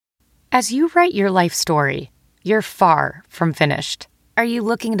As you write your life story, you're far from finished. Are you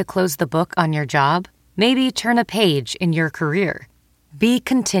looking to close the book on your job? Maybe turn a page in your career? Be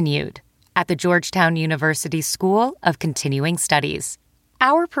continued at the Georgetown University School of Continuing Studies.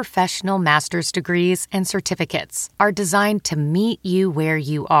 Our professional master's degrees and certificates are designed to meet you where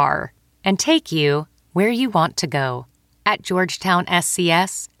you are and take you where you want to go. At Georgetown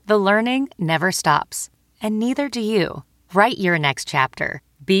SCS, the learning never stops, and neither do you. Write your next chapter.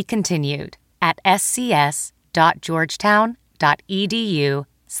 Be continued at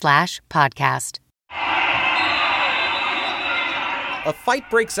scs.georgetown.edu/podcast. A fight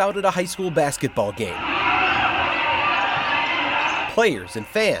breaks out at a high school basketball game. Players and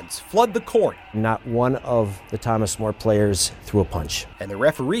fans flood the court. Not one of the Thomas More players threw a punch. And the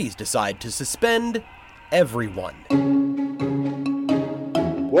referees decide to suspend everyone.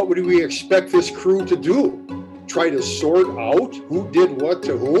 What would we expect this crew to do? Try to sort out who did what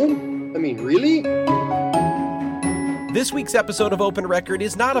to whom? I mean, really? This week's episode of Open Record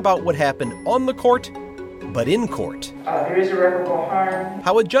is not about what happened on the court, but in court. There is irreparable harm.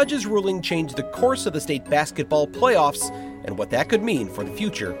 How a judge's ruling changed the course of the state basketball playoffs and what that could mean for the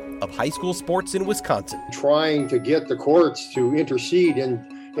future of high school sports in Wisconsin. Trying to get the courts to intercede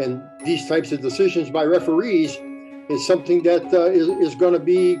in these types of decisions by referees is something that is going to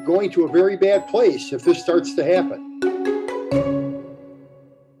be going to a very bad place if this starts to happen.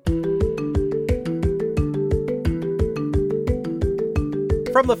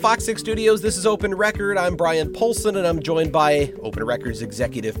 From the Fox 6 studios, this is Open Record. I'm Brian Polson, and I'm joined by Open Record's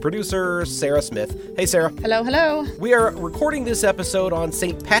executive producer, Sarah Smith. Hey, Sarah. Hello, hello. We are recording this episode on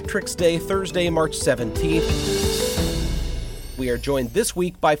St. Patrick's Day, Thursday, March 17th. We are joined this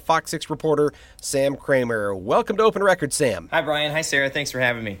week by Fox 6 reporter Sam Kramer. Welcome to Open Record, Sam. Hi, Brian. Hi, Sarah. Thanks for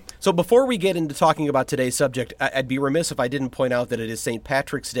having me. So before we get into talking about today's subject, I'd be remiss if I didn't point out that it is St.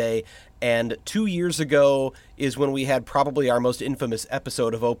 Patrick's Day, and 2 years ago is when we had probably our most infamous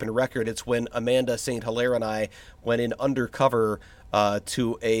episode of Open Record. It's when Amanda St. Hilaire and I went in undercover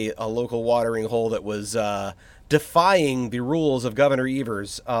to a local watering hole that was defying the rules of Governor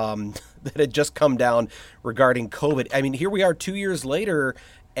Evers that had just come down regarding COVID. I mean, here we are 2 years later,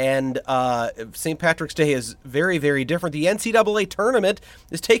 and St. Patrick's Day is very, very different. The NCAA tournament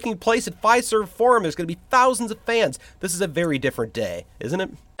is taking place at Fiserv Forum. There's going to be thousands of fans. This is a very different day, isn't it?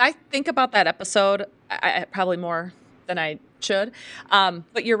 I think about that episode I probably more than I should.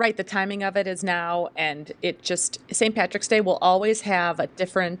 But you're right. The timing of it is now, and it just, St. Patrick's Day will always have a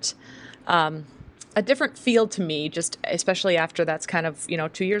different feel to me, just especially after that's kind of,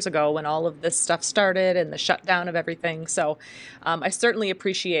 2 years ago when all of this stuff started and the shutdown of everything. So I certainly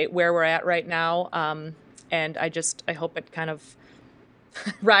appreciate where we're at right now. And I hope it kind of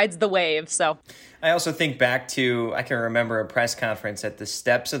rides the wave. So I also think back to, I can remember a press conference at the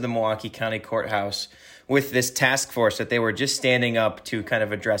steps of the Milwaukee County Courthouse with this task force that they were just standing up to kind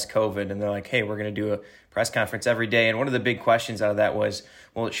of address COVID. And they're like, hey, we're going to do a press conference every day. And one of the big questions out of that was,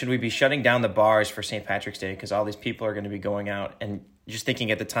 well, should we be shutting down the bars for St. Patrick's Day? Because all these people are going to be going out. And just thinking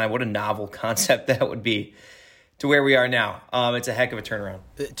at the time, what a novel concept that would be to where we are now. It's a heck of a turnaround.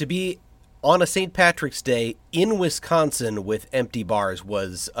 To be on a St. Patrick's Day in Wisconsin with empty bars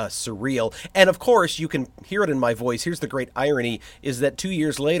was surreal. And of course, you can hear it in my voice. Here's the great irony, is that 2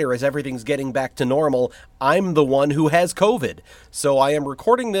 years later, as everything's getting back to normal, I'm the one who has COVID. So I am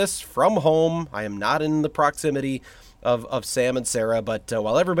recording this from home. I am not in the proximity of Sam and Sarah, but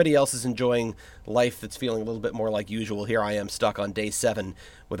while everybody else is enjoying life that's feeling a little bit more like usual, here I am stuck on day 7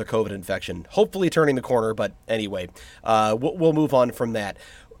 with a COVID infection. Hopefully turning the corner, but anyway, we'll move on from that.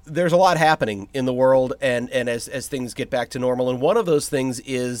 There's a lot happening in the world, and as things get back to normal, and one of those things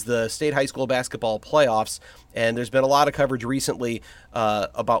is the state high school basketball playoffs, and there's been a lot of coverage recently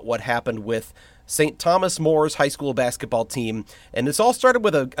about what happened with St. Thomas More's high school basketball team, and this all started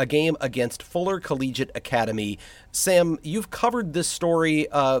with a game against Fuller Collegiate Academy. Sam, you've covered this story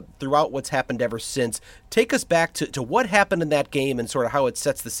throughout what's happened ever since. Take us back to what happened in that game and sort of how it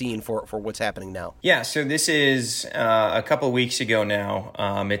sets the scene for what's happening now. Yeah, so this is a couple of weeks ago now.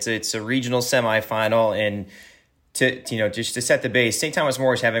 It's a regional semifinal, and just to set the base, St. Thomas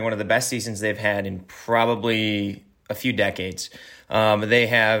More is having one of the best seasons they've had in probably a few decades. They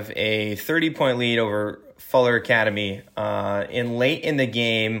have a 30-point lead over Fuller Academy. Late in the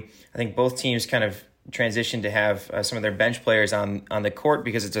game, I think both teams kind of transitioned to have some of their bench players on the court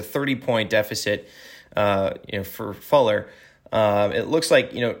because it's a 30-point deficit for Fuller. It looks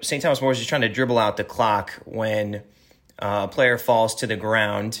like St. Thomas More is just trying to dribble out the clock when a player falls to the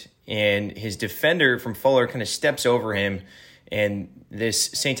ground, and his defender from Fuller kind of steps over him, and this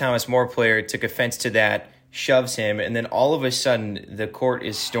St. Thomas More player took offense to that shoves him, and then all of a sudden the court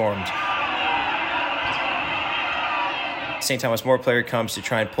is stormed. St. Thomas More player comes to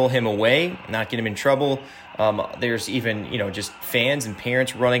try and pull him away, not get him in trouble. There's even, just fans and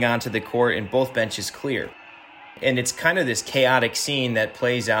parents running onto the court, and both benches clear. And it's kind of this chaotic scene that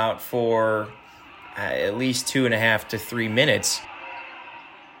plays out for at least 2.5 to 3 minutes,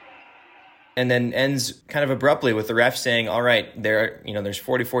 and then ends kind of abruptly with the ref saying, all right, there's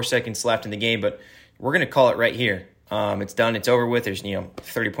 44 seconds left in the game, but we're going to call it right here. It's done. It's over with. There's,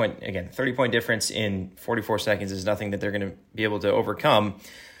 30-point difference in 44 seconds is nothing that they're going to be able to overcome.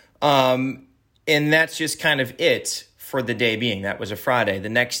 And that's just kind of it for the day being. That was a Friday. The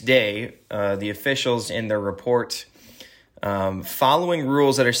next day, the officials in their report, following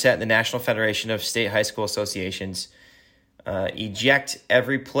rules that are set in the National Federation of State High School Associations, eject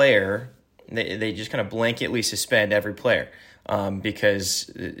every player. They just kind of blanketly suspend every player. Because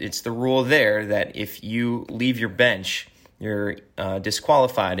it's the rule there that if you leave your bench, you're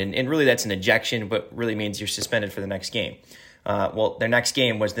disqualified. And really that's an ejection, but really means you're suspended for the next game. Well, their next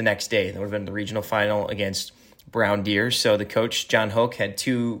game was the next day. That would have been the regional final against Brown Deer. So the coach, John Hoke, had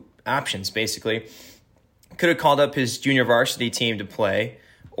two options, basically. Could have called up his junior varsity team to play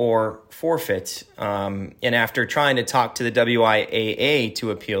or forfeit. And after trying to talk to the WIAA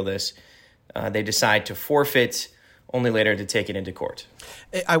to appeal this, they decide to forfeit, only later to take it into court.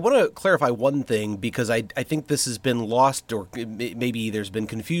 I want to clarify one thing, because I think this has been lost, or maybe there's been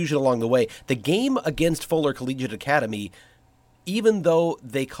confusion along the way. The game against Fuller Collegiate Academy, even though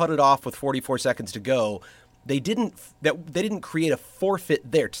they cut it off with 44 seconds to go, they didn't create a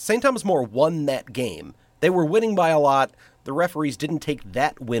forfeit there. St. Thomas More won that game. They were winning by a lot. The referees didn't take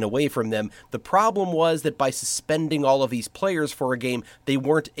that win away from them. The problem was that by suspending all of these players for a game, they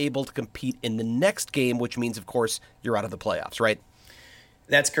weren't able to compete in the next game, which means, of course, you're out of the playoffs, right?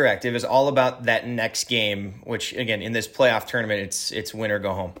 That's correct. It was all about that next game, which, again, in this playoff tournament, it's win or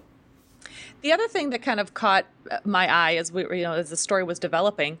go home. The other thing that kind of caught my eye as as the story was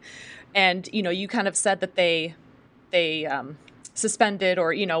developing, and you kind of said that they suspended,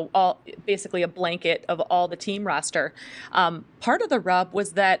 or all basically a blanket of all the team roster. Part of the rub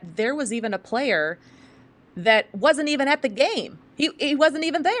was that there was even a player that wasn't even at the game. He wasn't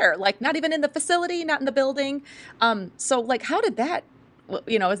even there, like not even in the facility, not in the building. So like, how did that?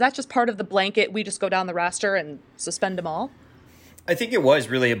 Is that just part of the blanket? We just go down the roster and suspend them all? I think it was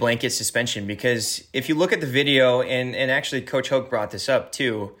really a blanket suspension, because if you look at the video, and actually Coach Hoke brought this up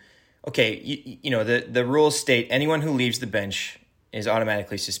too. Okay, the rules state anyone who leaves the bench is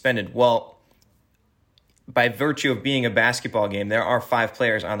automatically suspended. Well, by virtue of being a basketball game, there are 5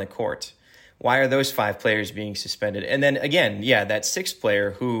 players on the court. Why are those 5 players being suspended? And then again, that 6th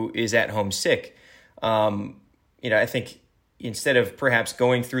player who is at home sick. I think instead of perhaps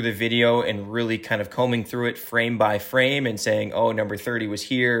going through the video and really kind of combing through it frame by frame and saying, oh, number 30 was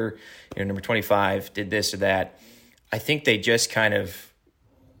here, number 25 did this or that, I think they just kind of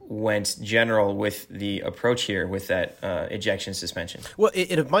went general with the approach here with that ejection suspension. Well,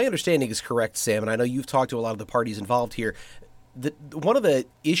 if my understanding is correct, Sam, and I know you've talked to a lot of the parties involved here, one of the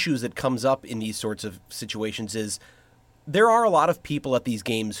issues that comes up in these sorts of situations is there are a lot of people at these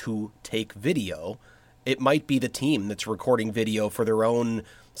games who take video. It might be the team that's recording video for their own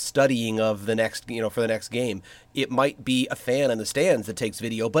studying of the next, for the next game. It might be a fan in the stands that takes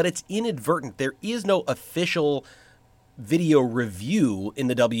video, but it's inadvertent. There is no official video review in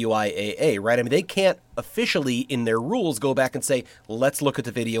the WIAA, right? I mean, they can't officially in their rules go back and say, let's look at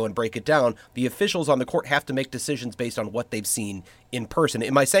the video and break it down. The officials on the court have to make decisions based on what they've seen in person.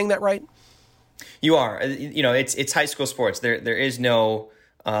 Am I saying that right? You are. It's high school sports. There is no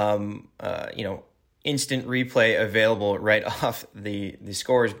instant replay available right off the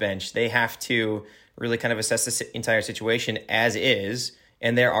scorer's bench. They have to really kind of assess the entire situation as is,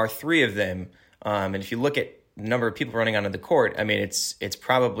 and there are 3 of them. And if you look at the number of people running onto the court, I mean, it's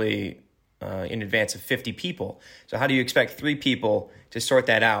probably in advance of 50 people. So how do you expect 3 people to sort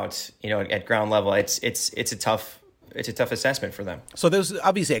that out? At ground level, it's a tough assessment for them. So there's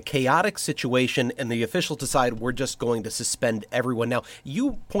obviously a chaotic situation, and the officials decide we're just going to suspend everyone. Now,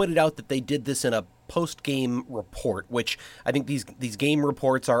 you pointed out that they did this in a post-game report, which I think these game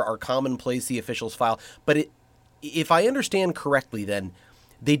reports are commonplace the officials file. But if I understand correctly, then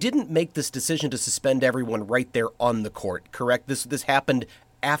they didn't make this decision to suspend everyone right there on the court, correct? This happened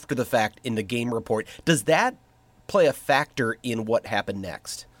after the fact in the game report. Does that play a factor in what happened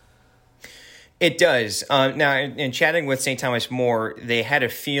next? It does. Now, in chatting with St. Thomas More, they had a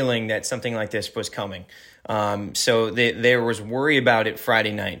feeling that something like this was coming. So there was worry about it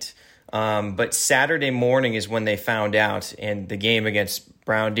Friday night. But Saturday morning is when they found out, and the game against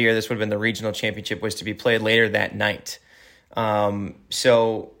Brown Deer, this would have been the regional championship, was to be played later that night.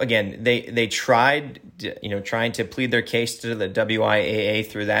 So again, they tried, trying to plead their case to the WIAA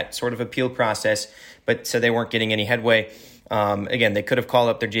through that sort of appeal process, but so they weren't getting any headway. Again, they could have called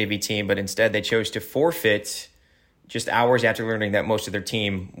up their JV team, but instead they chose to forfeit just hours after learning that most of their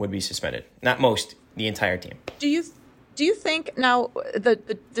team would be suspended. Not most, the entire team. Do you think now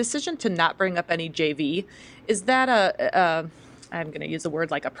the decision to not bring up any JV, is that I'm going to use the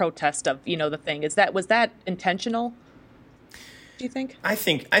word like a protest of, the thing, was that intentional? Do you think? I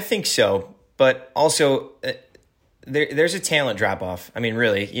think so, but also there's a talent drop off. I mean,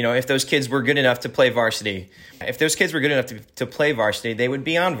 really, if those kids were good enough to play varsity, to play varsity, they would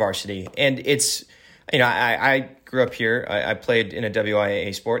be on varsity. And it's, I grew up here. I played in a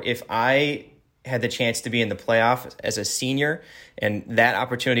WIAA sport. If I had the chance to be in the playoff as a senior and that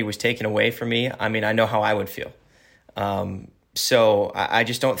opportunity was taken away from me, I mean, I know how I would feel. So I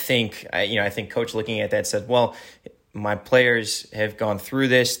just don't think, I think coach looking at that said, well, my players have gone through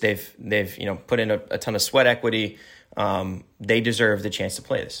this. They've put in a ton of sweat equity. They deserve the chance to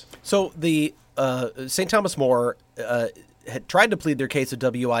play this. So the St. Thomas More had tried to plead their case at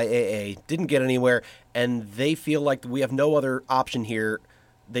WIAA, didn't get anywhere, and they feel like we have no other option here.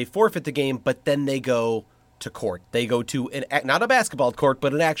 They forfeit the game, but then they go to court. They go to not a basketball court,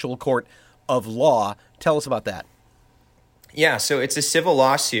 but an actual court of law. Tell us about that. Yeah, so it's a civil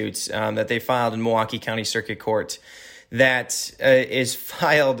lawsuit that they filed in Milwaukee County Circuit Court that is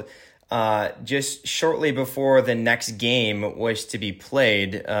filed just shortly before the next game was to be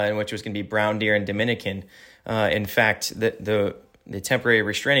played, in which was going to be Brown Deer and Dominican. In fact, the temporary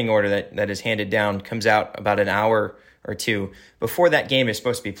restraining order that is handed down comes out about an hour or two before that game is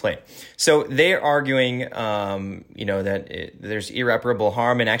supposed to be played. So they're arguing, that there's irreparable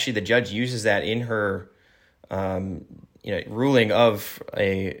harm, and actually the judge uses that in her ruling of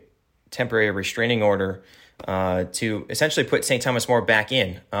a temporary restraining order to essentially put St. Thomas More back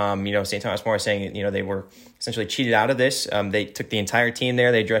in. St. Thomas More is saying, they were essentially cheated out of this. They took the entire team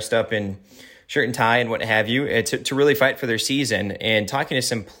there. They dressed up in shirt and tie and what have you to really fight for their season. And talking to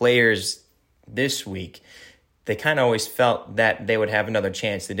some players this week, they kind of always felt that they would have another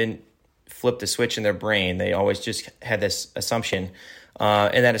chance. They didn't flip the switch in their brain. They always just had this assumption.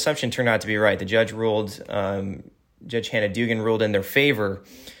 And that assumption turned out to be right. The judge ruled... Judge Hannah Dugan ruled in their favor,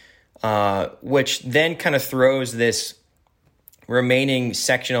 which then kind of throws this remaining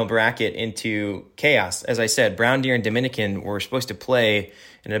sectional bracket into chaos. As I said, Brown Deer and Dominican were supposed to play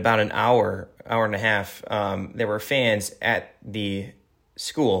in about an hour and a half. There were fans at the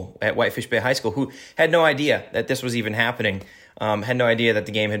school, at Whitefish Bay High School, who had no idea that this was even happening, had no idea that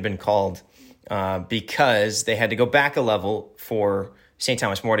the game had been called because they had to go back a level for St.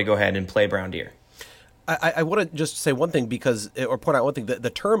 Thomas More to go ahead and play Brown Deer. I want to just say one thing or point out one thing. The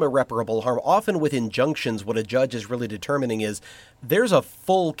term irreparable harm, often with injunctions, what a judge is really determining is there's a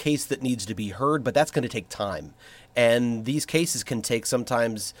full case that needs to be heard, but that's going to take time. And these cases can take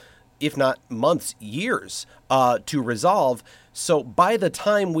sometimes, if not months, years to resolve. So by the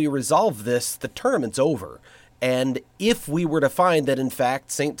time we resolve this, the tournament's over. And if we were to find that, in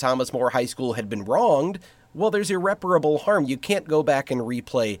fact, St. Thomas More High School had been wronged, well, there's irreparable harm. You can't go back and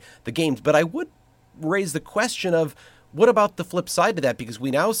replay the games. But I would raise the question of what about the flip side to that? Because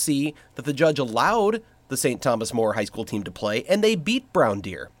we now see that the judge allowed the St. Thomas More High School team to play, and they beat Brown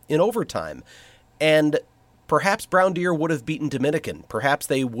Deer in overtime. And perhaps Brown Deer would have beaten Dominican. Perhaps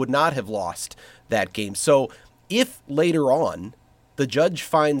they would not have lost that game. So if later on the judge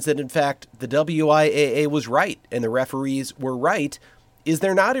finds that, in fact, the WIAA was right and the referees were right, is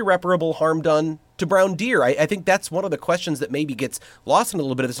there not irreparable harm done to Brown Deer? I think that's one of the questions that maybe gets lost in a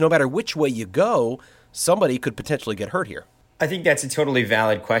little bit of this. No matter which way you go, somebody could potentially get hurt here. I think that's a totally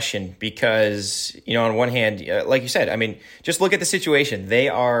valid question because, on one hand, like you said, I mean, just look at the situation.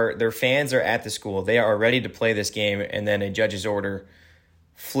 Their fans are at the school. They are ready to play this game, and then a judge's order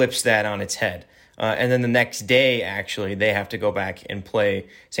flips that on its head. And then the next day, actually, they have to go back and play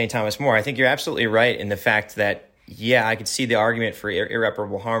St. Thomas More. I think you're absolutely right in the fact that, yeah, I could see the argument for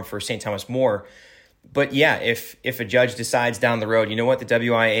irreparable harm for St. Thomas More. But yeah, if a judge decides down the road, you know what, the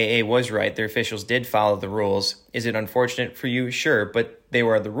WIAA was right, their officials did follow the rules. Is it unfortunate for you? Sure, but they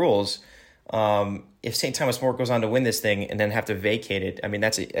were the rules. If St. Thomas More goes on to win this thing and then have to vacate it, I mean,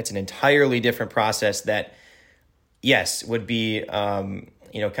 that's an entirely different process that, yes, would be kind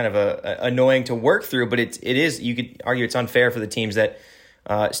of annoying to work through. But it is, you could argue it's unfair for the teams that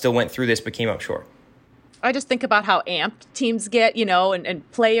still went through this but came up short. I just think about how amped teams get,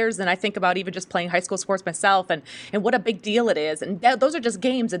 and players, and I think about even just playing high school sports myself and what a big deal it is. And those are just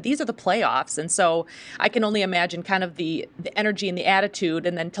games, and these are the playoffs. And so I can only imagine kind of the energy and the attitude,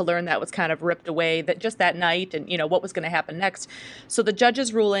 and then to learn that was kind of ripped away that night and, what was going to happen next. So the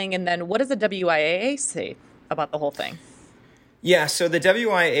judge's ruling, and then what does the WIAA say about the whole thing? Yeah, so the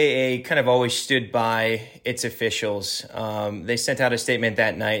WIAA kind of always stood by its officials. They sent out a statement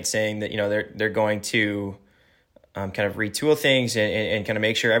that night saying that they're going to kind of retool things and kind of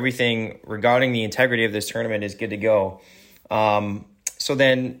make sure everything regarding the integrity of this tournament is good to go. So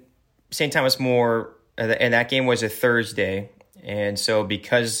then St. Thomas More, and that game was a Thursday, and so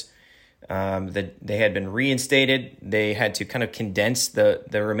because they had been reinstated, they had to kind of condense the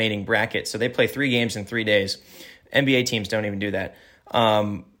remaining bracket. So they play 3 games in 3 days. NBA teams don't even do that.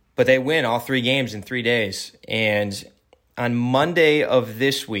 But they win all 3 games in 3 days. And on Monday of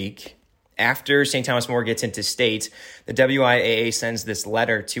this week, after St. Thomas More gets into state, the WIAA sends this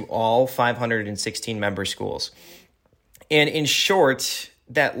letter to all 516 member schools. And in short,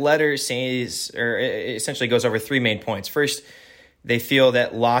 that letter says, or essentially goes over 3 main points. First, they feel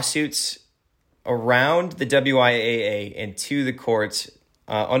that lawsuits around the WIAA and to the courts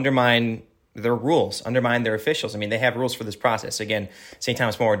undermine their rules, undermine their officials. I mean, they have rules for this process. Again, St.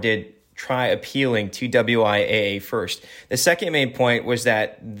 Thomas More did try appealing to WIAA first. The second main point was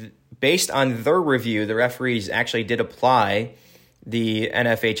that based on their review, the referees actually did apply the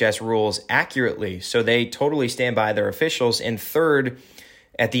NFHS rules accurately. So they totally stand by their officials. And third,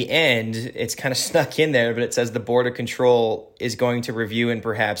 at the end, it's kind of snuck in there, but it says the Board of Control is going to review and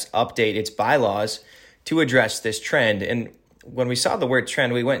perhaps update its bylaws to address this trend. And when we saw the word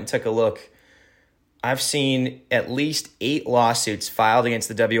trend, we went and took a look. I've seen at least 8 lawsuits filed against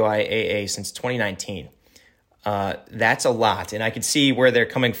the WIAA since 2019. That's a lot. And I can see where they're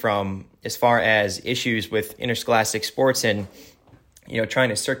coming from as far as issues with interscholastic sports and, trying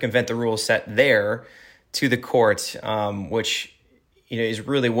to circumvent the rules set there to the court, which, is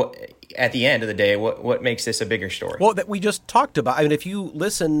really what, at the end of the day, what makes this a bigger story. Well, that we just talked about. I mean, if you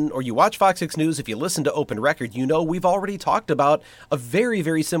listen or you watch Fox 6 News, if you listen to Open Record, we've already talked about a very,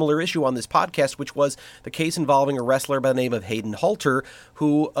 very similar issue on this podcast, which was the case involving a wrestler by the name of Hayden Halter,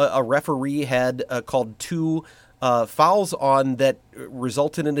 who a referee had called 2 fouls on that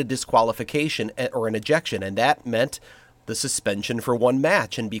resulted in a disqualification or an ejection, and that meant the suspension for 1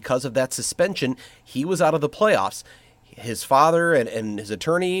 match. And because of that suspension, he was out of the playoffs. His father and his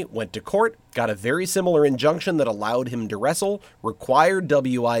attorney went to court, got a very similar injunction that allowed him to wrestle, required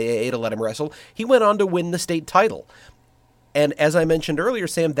WIAA to let him wrestle. He went on to win the state title. And as I mentioned earlier,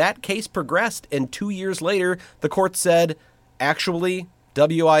 Sam, that case progressed, and 2 years later, the court said, actually,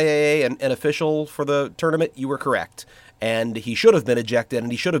 WIAA and official for the tournament, you were correct. And he should have been ejected,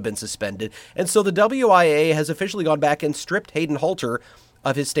 and he should have been suspended. And so the WIAA has officially gone back and stripped Hayden Halter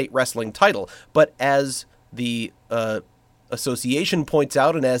of his state wrestling title. But as the association points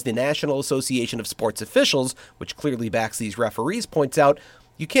out, and as the National Association of Sports Officials, which clearly backs these referees, points out,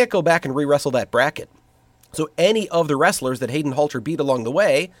 you can't go back and re-wrestle that bracket. So any of the wrestlers that Hayden Halter beat along the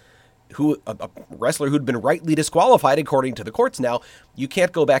way, a wrestler who'd been rightly disqualified according to the courts now, you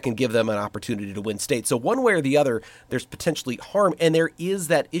can't go back and give them an opportunity to win state. So one way or the other, there's potentially harm, and there is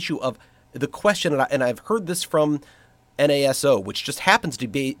that issue of the question, and I've heard this from NASO, which just happens to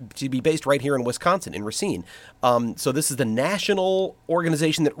be based right here in Wisconsin, in Racine. So this is the national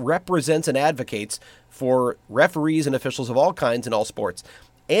organization that represents and advocates for referees and officials of all kinds in all sports.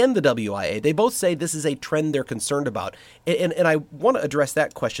 And the WIA, they both say this is a trend they're concerned about. And I want to address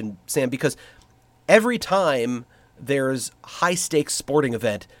that question, Sam, because every time there's high-stakes sporting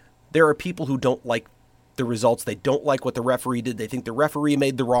event, there are people who don't like the results. They don't like what the referee did. They think the referee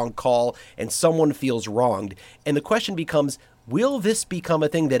made the wrong call, and someone feels wronged. And the question becomes, will this become a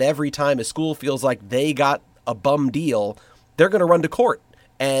thing that every time a school feels like they got a bum deal, they're going to run to court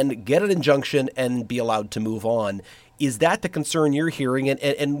and get an injunction and be allowed to move on? Is that the concern you're hearing?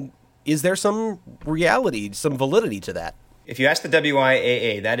 And is there some reality, some validity to that? If you ask the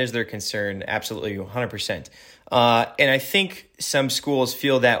WIAA, that is their concern, absolutely, 100%. And I think some schools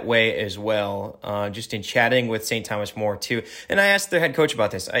feel that way as well, just in chatting with St. Thomas More, too. And I asked their head coach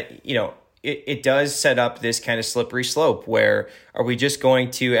about this. It does set up this kind of slippery slope where are we just going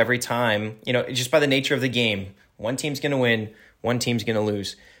to every time, just by the nature of the game, one team's going to win, one team's going to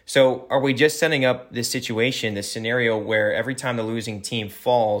lose. So are we just setting up this situation, this scenario where every time the losing team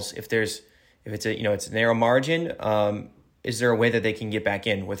falls, if it's a narrow margin, is there a way that they can get back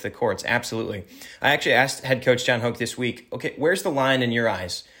in with the courts? Absolutely. I actually asked head coach John Hoke this week, okay, where's the line in your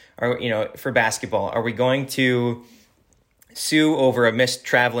eyes? For basketball, are we going to sue over a missed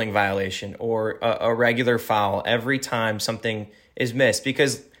traveling violation or a regular foul every time something is missed,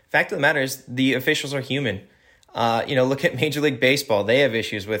 because fact of the matter is the officials are human. Look at Major League Baseball. They have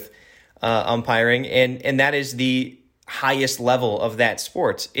issues with umpiring, and that is the highest level of that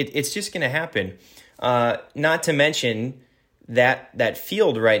sport. It's just going to happen. Not to mention that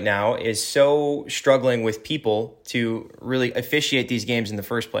field right now is so struggling with people to really officiate these games in the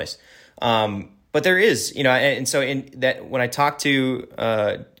first place. But there is, and so in that, when I talked to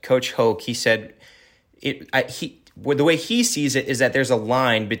Coach Hoke, he said the way he sees it is that there's a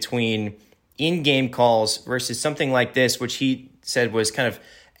line between in-game calls versus something like this, which he said was kind of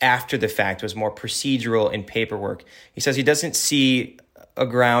after the fact, was more procedural and paperwork. He says he doesn't see a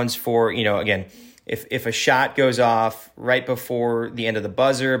grounds for, again, if a shot goes off right before the end of the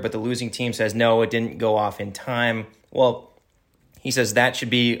buzzer, but the losing team says, no, it didn't go off in time. Well, he says that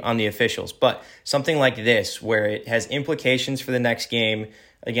should be on the officials. But something like this, where it has implications for the next game,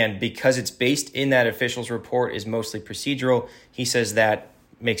 again, because it's based in that official's report, is mostly procedural, he says that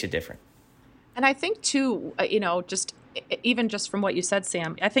makes it different. And I think, too, even just from what you said,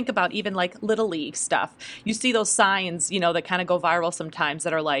 Sam, I think about even like Little League stuff. You see those signs, that kind of go viral sometimes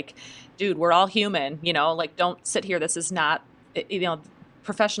that are like, dude, we're all human, like, don't sit here. This is not,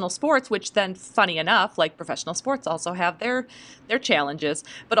 professional sports, which then, funny enough, like professional sports also have their challenges.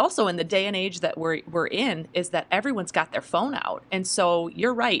 But also in the day and age that we're in is that everyone's got their phone out. And so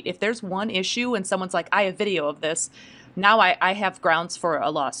you're right. If there's one issue and someone's like, I have video of this, now I have grounds for a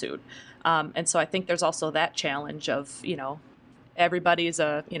lawsuit. And so I think there's also that challenge of, everybody's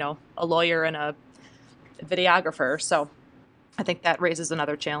a lawyer and a videographer. So I think that raises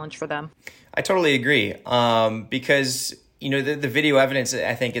another challenge for them. I totally agree. Because, the video evidence,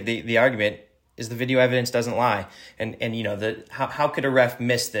 I think the argument is the video evidence doesn't lie. And how could a ref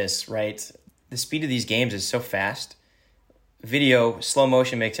miss this, right? The speed of these games is so fast. Video, slow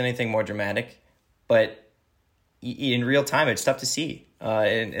motion makes anything more dramatic, but in real time, it's tough to see.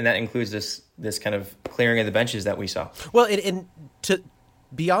 And that includes this kind of clearing of the benches that we saw. Well, and to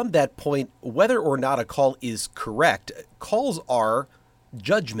beyond that point, whether or not a call is correct, calls are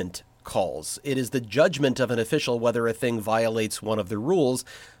judgment calls. It is the judgment of an official whether a thing violates one of the rules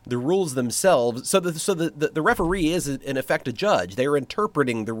themselves. So the referee is in effect a judge. They're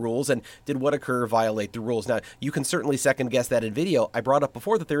interpreting the rules, and did what occur violate the rules. Now, you can certainly second guess that in video. I brought up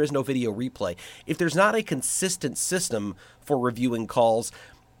before that there is no video replay. If there's not a consistent system for reviewing calls,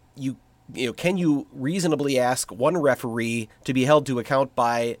 can you reasonably ask one referee to be held to account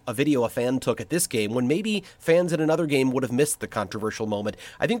by a video a fan took at this game when maybe fans in another game would have missed the controversial moment?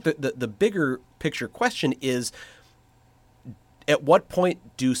 I think the bigger picture question is, at what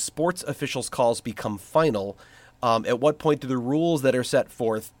point do sports officials' calls become final? At what point do the rules that are set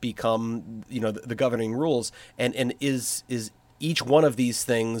forth become, the governing rules? And is each one of these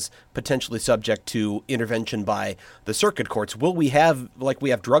things potentially subject to intervention by the circuit courts? Will we have, like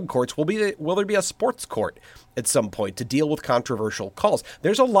we have drug courts, will there be a sports court at some point to deal with controversial calls?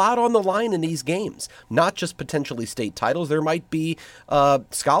 There's a lot on the line in these games, not just potentially state titles. There might be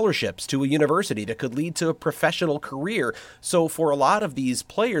scholarships to a university that could lead to a professional career. So for a lot of these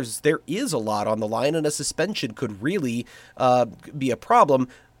players, there is a lot on the line, and a suspension could really be a problem.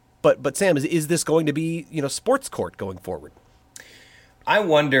 But Sam, is this going to be, sports court going forward? I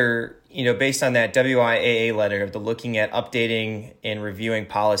wonder, based on that WIAA letter of the looking at updating and reviewing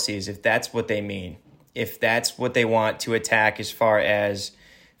policies, if that's what they mean, if that's what they want to attack as far as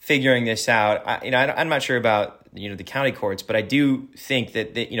figuring this out. I'm not sure about, the county courts, but I do think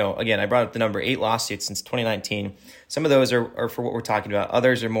that, again, I brought up the number 8 lawsuits since 2019. Some of those are for what we're talking about.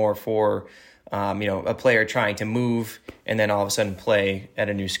 Others are more for, a player trying to move and then all of a sudden play at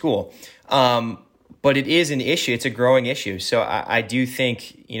a new school. But it is an issue. It's a growing issue. So I do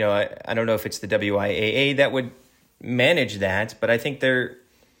think, I don't know if it's the WIAA that would manage that, but I think there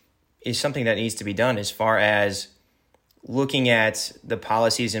is something that needs to be done as far as looking at the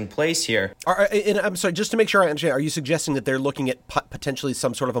policies in place here. And I'm sorry, just to make sure I understand, are you suggesting that they're looking at potentially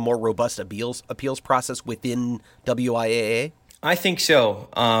some sort of a more robust appeals process within WIAA? I think so,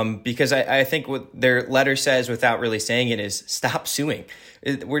 because I think what their letter says, without really saying it, is stop suing.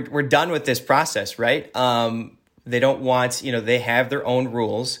 We're done with this process, right? They don't want, they have their own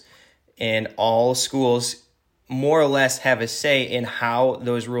rules, and all schools more or less have a say in how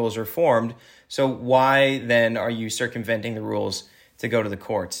those rules are formed. So why then are you circumventing the rules to go to the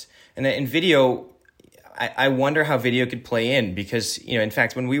courts? And in video, I wonder how video could play in, because, in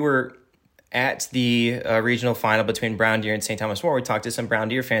fact, when we were at the regional final between Brown Deer and St. Thomas More, we talked to some Brown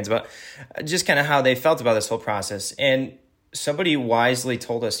Deer fans about just kind of how they felt about this whole process. And somebody wisely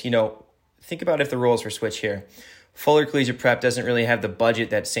told us, think about if the roles were switched here. Fuller Collegiate Prep doesn't really have the budget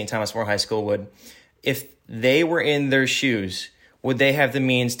that St. Thomas More High School would. If they were in their shoes, would they have the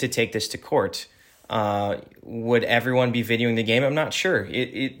means to take this to court? Would everyone be videoing the game? I'm not sure.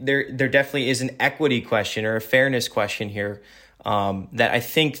 There definitely is an equity question or a fairness question here that I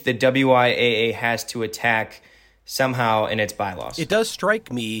think the WIAA has to attack somehow in its bylaws. It does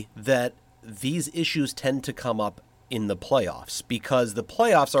strike me that these issues tend to come up in the playoffs, because the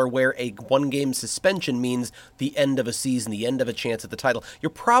playoffs are where a one-game suspension means the end of a season, the end of a chance at the title. You're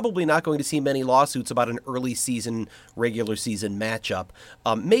probably not going to see many lawsuits about an early season, regular season matchup.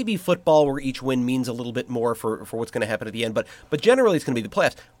 Maybe football, where each win means a little bit more for what's going to happen at the end, but generally it's going to be the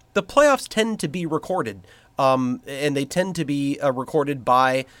playoffs. The playoffs tend to be recorded, and they tend to be recorded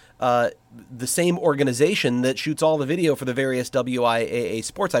by the same organization that shoots all the video for the various WIAA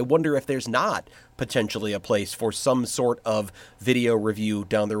sports. I wonder if there's not potentially a place for some sort of video review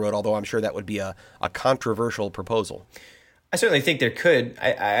down the road, although I'm sure that would be a controversial proposal. I certainly think there could.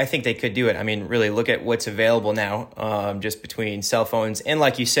 I think they could do it. I mean, really look at what's available now, just between cell phones. And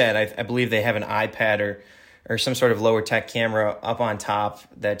like you said, I believe they have an iPad or some sort of lower tech camera up on top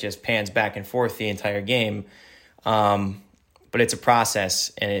that just pans back and forth the entire game. But it's a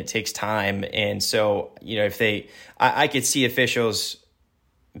process and it takes time. And so, I could see officials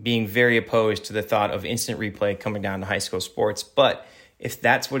being very opposed to the thought of instant replay coming down to high school sports. But if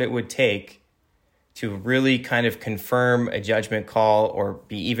that's what it would take to really kind of confirm a judgment call or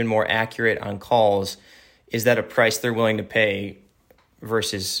be even more accurate on calls, is that a price they're willing to pay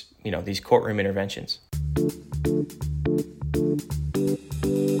versus, these courtroom interventions?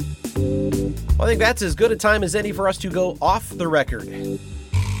 Well, I think that's as good a time as any for us to go off the record.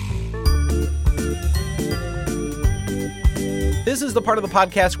 This is the part of the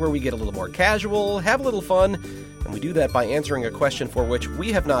podcast where we get a little more casual, have a little fun, and we do that by answering a question for which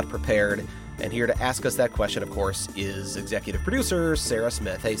we have not prepared. And here to ask us that question, of course, is executive producer Sarah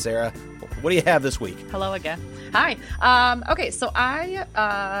Smith. Hey, Sarah, what do you have this week? Hello again. Hi. Okay, so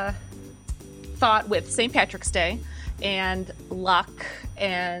I thought with St. Patrick's Day and luck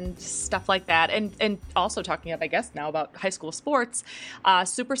and stuff like that, and also talking I guess now about high school sports,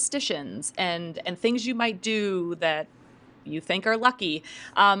 superstitions and things you might do that you think are lucky.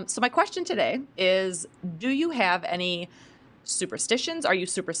 So my question today is, do you have any superstitions? Are you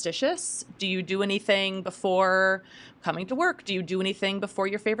superstitious? Do you do anything before coming to work? Do you do anything before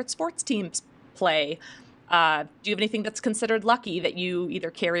your favorite sports teams play? Do you have anything that's considered lucky that you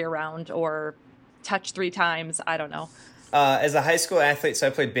either carry around or touch 3 times? I don't know. As a high school athlete, so I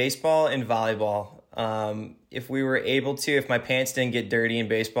played baseball and volleyball. If my pants didn't get dirty in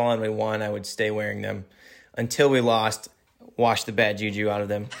baseball and we won, I would stay wearing them until we lost, wash the bad juju out of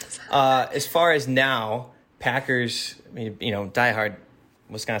them. As far as now, Packers, diehard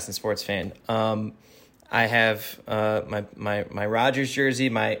Wisconsin sports fan. I have my Rodgers jersey,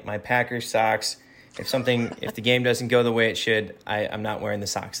 my Packers socks. If the game doesn't go the way it should, I'm not wearing the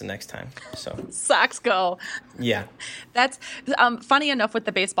socks the next time. So socks go. Yeah. That's funny enough with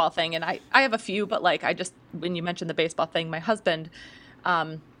the baseball thing. And I have a few, but when you mentioned the baseball thing, my husband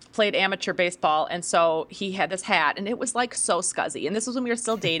played amateur baseball. And so he had this hat and it was so scuzzy. And this was when we were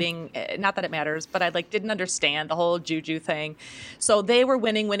still dating. Not that it matters, but I didn't understand the whole juju thing. So they were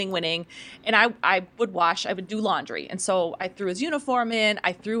winning. And I would do laundry. And so I threw his uniform in,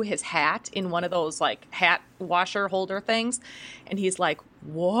 I threw his hat in one of those hat washer holder things. And he's like,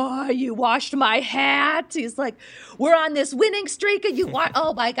 "What? You washed my hat?" He's like, "We're on this winning streak and you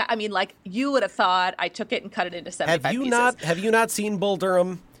oh my God." I mean, you would have thought I took it and cut it into 75 pieces. Have you not seen Bull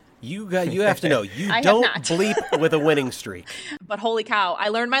Durham? You have to know, you don't bleep with a winning streak. But holy cow, I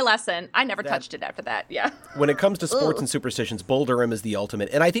learned my lesson. I never touched it after that. Yeah. When it comes to sports and superstitions, Bull Durham is the ultimate.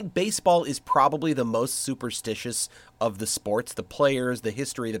 And I think baseball is probably the most superstitious of the sports, the players, the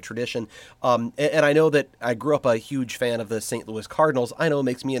history, the tradition. And I know that I grew up a huge fan of the St. Louis Cardinals. I know it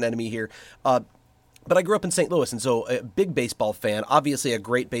makes me an enemy here. But I grew up in St. Louis, and so a big baseball fan, obviously a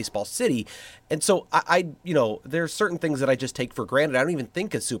great baseball city. And so I there's certain things that I just take for granted. I don't even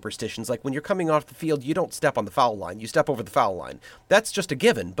think of superstitions. Like when you're coming off the field, you don't step on the foul line. You step over the foul line. That's just a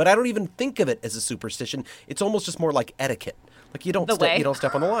given. But I don't even think of it as a superstition. It's almost just more like etiquette. You don't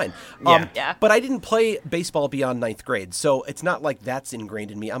step on the line. Yeah. But I didn't play baseball beyond 9th grade, so it's not like that's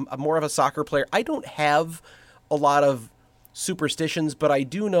ingrained in me. I'm more of a soccer player. I don't have a lot of superstitions, but I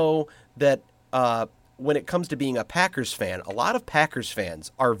do know that when it comes to being a Packers fan, a lot of Packers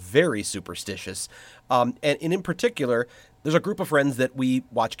fans are very superstitious. And in particular, there's a group of friends that we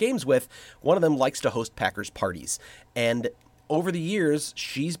watch games with. One of them likes to host Packers parties. And over the years,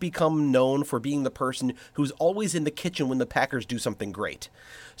 she's become known for being the person who's always in the kitchen when the Packers do something great.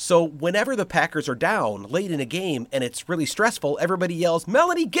 So whenever the Packers are down late in a game and it's really stressful, everybody yells,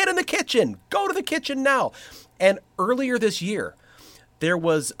 "Melanie, get in the kitchen! Go to the kitchen now!" And earlier this year, there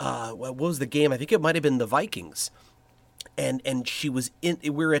was, what was the game? I think it might have been the Vikings. And she was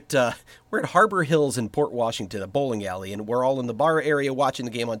we're at Harbor Hills in Port Washington, a bowling alley, and we're all in the bar area watching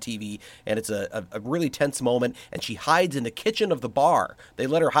the game on TV, and it's a really tense moment, and she hides in the kitchen of the bar. They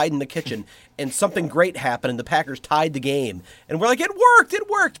let her hide in the kitchen, and something great happened, and the Packers tied the game. And we're like, it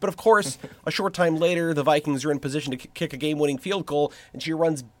worked! But of course, a short time later, the Vikings are in position to kick a game-winning field goal, and she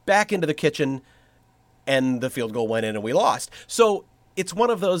runs back into the kitchen, and the field goal went in, and we lost. So it's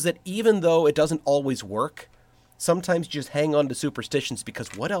one of those that even though it doesn't always work, sometimes you just hang on to superstitions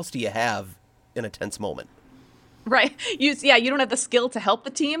because what else do you have in a tense moment? Right. You don't have the skill to help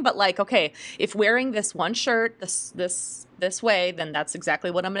the team, but like, okay, if wearing this one shirt this way, then that's exactly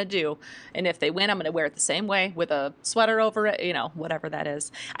what I'm going to do. And if they win, I'm going to wear it the same way with a sweater over it, whatever that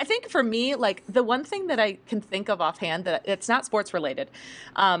is. I think for me, like the one thing that I can think of offhand that it's not sports related,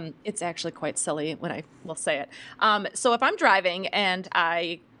 it's actually quite silly when I will say it. So if I'm driving and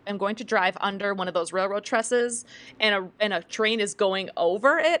I'm going to drive under one of those railroad trusses and a train is going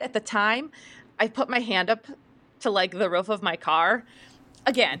over it at the time, I put my hand up to like the roof of my car.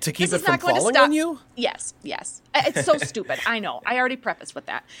 Again, to keep it from falling on you? Yes. It's so stupid. I know. I already prefaced with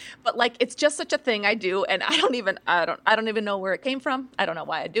that. But like it's just such a thing I do, and I don't even know where it came from. I don't know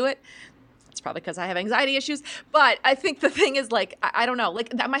why I do it. It's probably because I have anxiety issues. But I think the thing is like I don't know.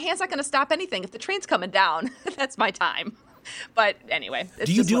 Like my hand's not going to stop anything. If the train's coming down, that's my time. But anyway,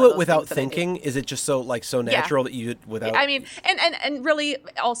 do you do it without thinking? Is it just so natural that you without? I mean, and really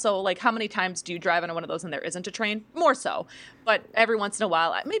also like how many times do you drive on one of those and there isn't a train? More so, but every once in a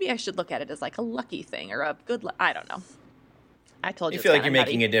while, maybe I should look at it as like a lucky thing or a good. I don't know. I told you. You feel like you're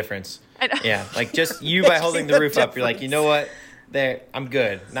making a difference. Yeah, like just you by holding the roof up, you're like, you know what? There, I'm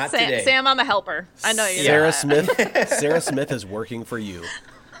good. Not today. Sam, I'm a helper. I know you. Sarah Smith is working for you.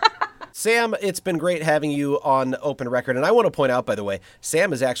 Sam, it's been great having you on Open Record. And I want to point out, by the way,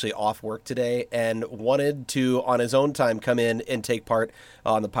 Sam is actually off work today and wanted to, on his own time, come in and take part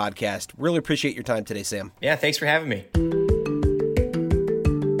on the podcast. Really appreciate your time today, Sam. Yeah, thanks for having me.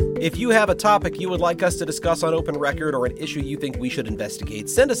 If you have a topic you would like us to discuss on Open Record or an issue you think we should investigate,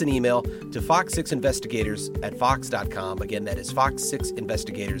 send us an email to fox6investigators@fox.com. Again, that is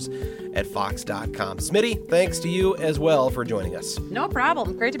fox6investigators@fox.com. Smitty, thanks to you as well for joining us. No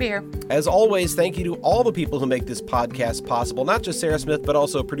problem. Great to be here. As always, thank you to all the people who make this podcast possible, not just Sarah Smith, but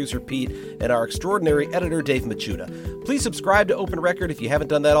also producer Pete and our extraordinary editor, Dave Machuda. Please subscribe to Open Record if you haven't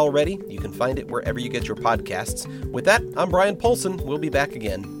done that already. You can find it wherever you get your podcasts. With that, I'm Brian Polson. We'll be back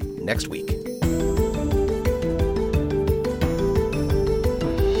again next week.